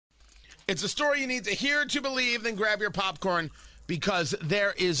It's a story you need to hear to believe, then grab your popcorn because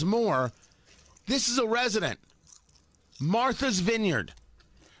there is more. This is a resident. Martha's Vineyard.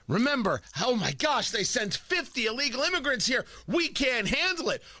 Remember, oh my gosh, they sent 50 illegal immigrants here. We can't handle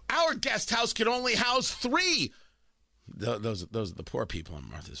it. Our guest house can only house 3. Those are the poor people in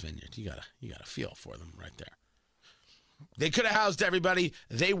Martha's Vineyard. You gotta feel for them right there. They could have housed everybody.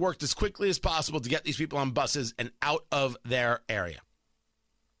 They worked as quickly as possible to get these people on buses and out of their area.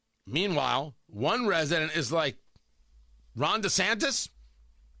 Meanwhile, one resident is like, Ron DeSantis?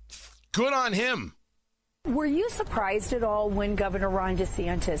 Good on him. Were you surprised at all when Governor Ron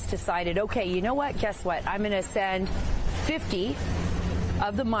DeSantis decided, okay, you know what? Guess what? I'm going to send 50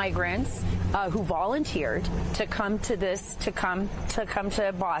 of the migrants who volunteered to come to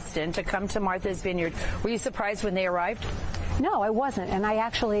to Boston, to come to Martha's Vineyard. Were you surprised when they arrived? No, I wasn't. And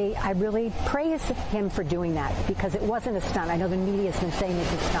I really praise him for doing that because it wasn't a stunt. I know the media's been saying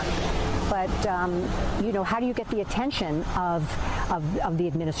it's a stunt. But, how do you get the attention of the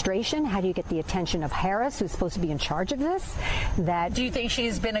administration? How do you get the attention of Harris, who's supposed to be in charge of this? Do you think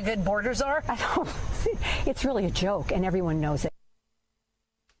she's been a good border czar? It's really a joke, and everyone knows it.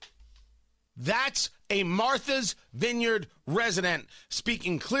 That's a Martha's Vineyard resident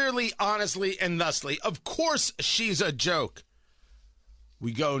speaking clearly, honestly, and thusly. Of course she's a joke.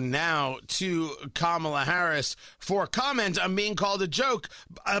 We go now to Kamala Harris for comment on being called a joke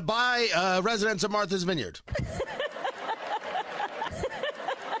by residents of Martha's Vineyard.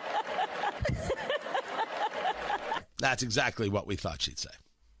 That's exactly what we thought she'd say.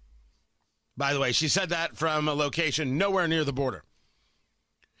 By the way, she said that from a location nowhere near the border.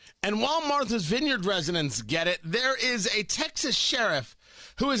 And while Martha's Vineyard residents get it, there is a Texas sheriff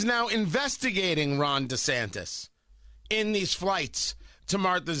who is now investigating Ron DeSantis in these flights to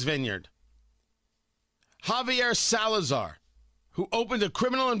Martha's Vineyard. Javier Salazar, who opened a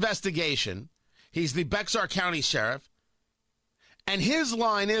criminal investigation. He's the Bexar County sheriff. And his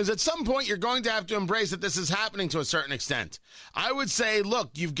line is, at some point, you're going to have to embrace that this is happening to a certain extent. I would say, look,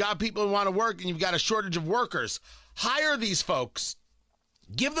 you've got people who want to work and you've got a shortage of workers. Hire these folks.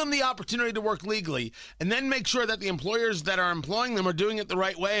 Give them the opportunity to work legally, and then make sure that the employers that are employing them are doing it the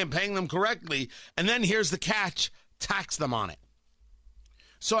right way and paying them correctly. And then here's the catch, tax them on it.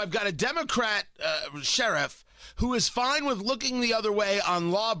 So I've got a Democrat sheriff who is fine with looking the other way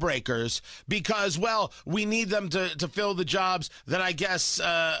on lawbreakers because, well, we need them to fill the jobs that I guess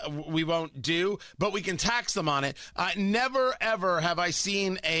we won't do, but we can tax them on it. Never, ever have I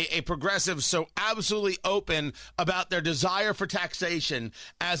seen a progressive so absolutely open about their desire for taxation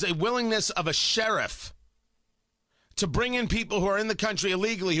as a willingness of a sheriff to bring in people who are in the country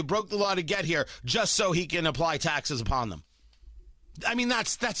illegally, who broke the law to get here, just so he can apply taxes upon them. I mean,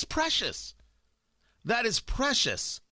 that's precious. That is precious.